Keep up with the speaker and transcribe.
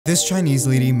This Chinese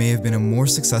lady may have been a more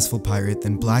successful pirate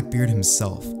than Blackbeard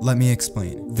himself. Let me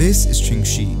explain. This is Qing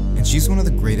Shi, and she's one of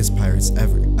the greatest pirates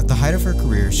ever. At the height of her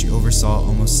career, she oversaw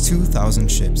almost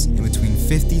 2,000 ships and between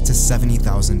 50 to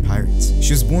 70,000 pirates.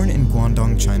 She was born in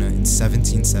Guangdong, China in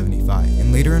 1775,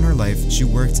 and later in her life, she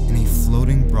worked in a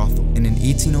floating brothel. And in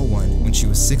 1801, when she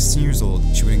was 16 years old,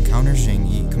 she would encounter Zheng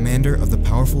Yi, commander of the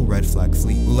powerful Red Flag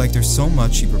Fleet, who liked her so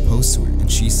much he proposed to her,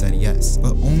 and she said yes,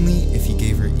 but only if he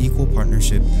gave her equal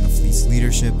partnership in the fleet's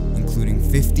leadership, including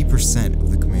 50%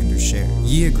 of the commander's share.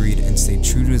 Yi agreed and stayed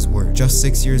true to his word. Just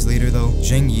 6 years later though,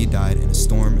 Zheng Yi died in a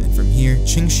storm, and from here,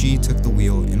 Qing Shi took the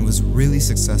wheel and was really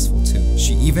successful too.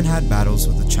 She even had battles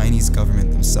with the Chinese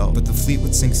government themselves, but the fleet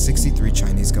would sink 63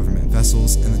 Chinese government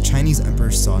vessels, and the Chinese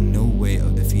emperor saw no way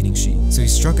of defeating Shi. So he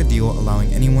struck a deal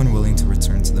allowing anyone willing to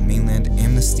return to the mainland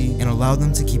amnesty and allowed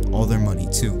them to keep all their money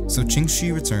too. So Qing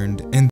Shi returned, and